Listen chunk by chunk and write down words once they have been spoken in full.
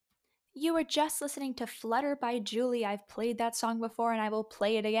You were just listening to Flutter by Julie. I've played that song before and I will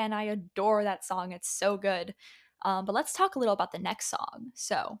play it again. I adore that song. It's so good. But let's talk a little about the next song.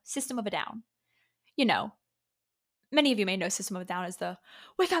 So, System of a Down. You know, many of you may know System of a Down as the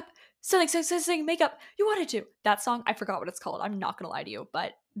wake up, sing, make up, you wanted to. That song, I forgot what it's called. I'm not going to lie to you,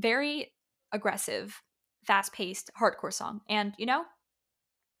 but very aggressive, fast paced, hardcore song. And,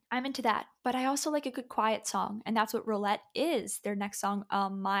 I'm into that. But I also like a good quiet song. And that's what Roulette is. Their next song.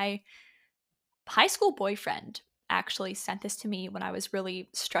 My high school boyfriend actually sent this to me when I was really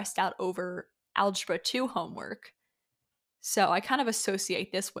stressed out over Algebra 2 homework. So I kind of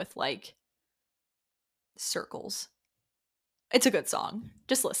associate this with like circles. It's a good song.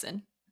 Just listen.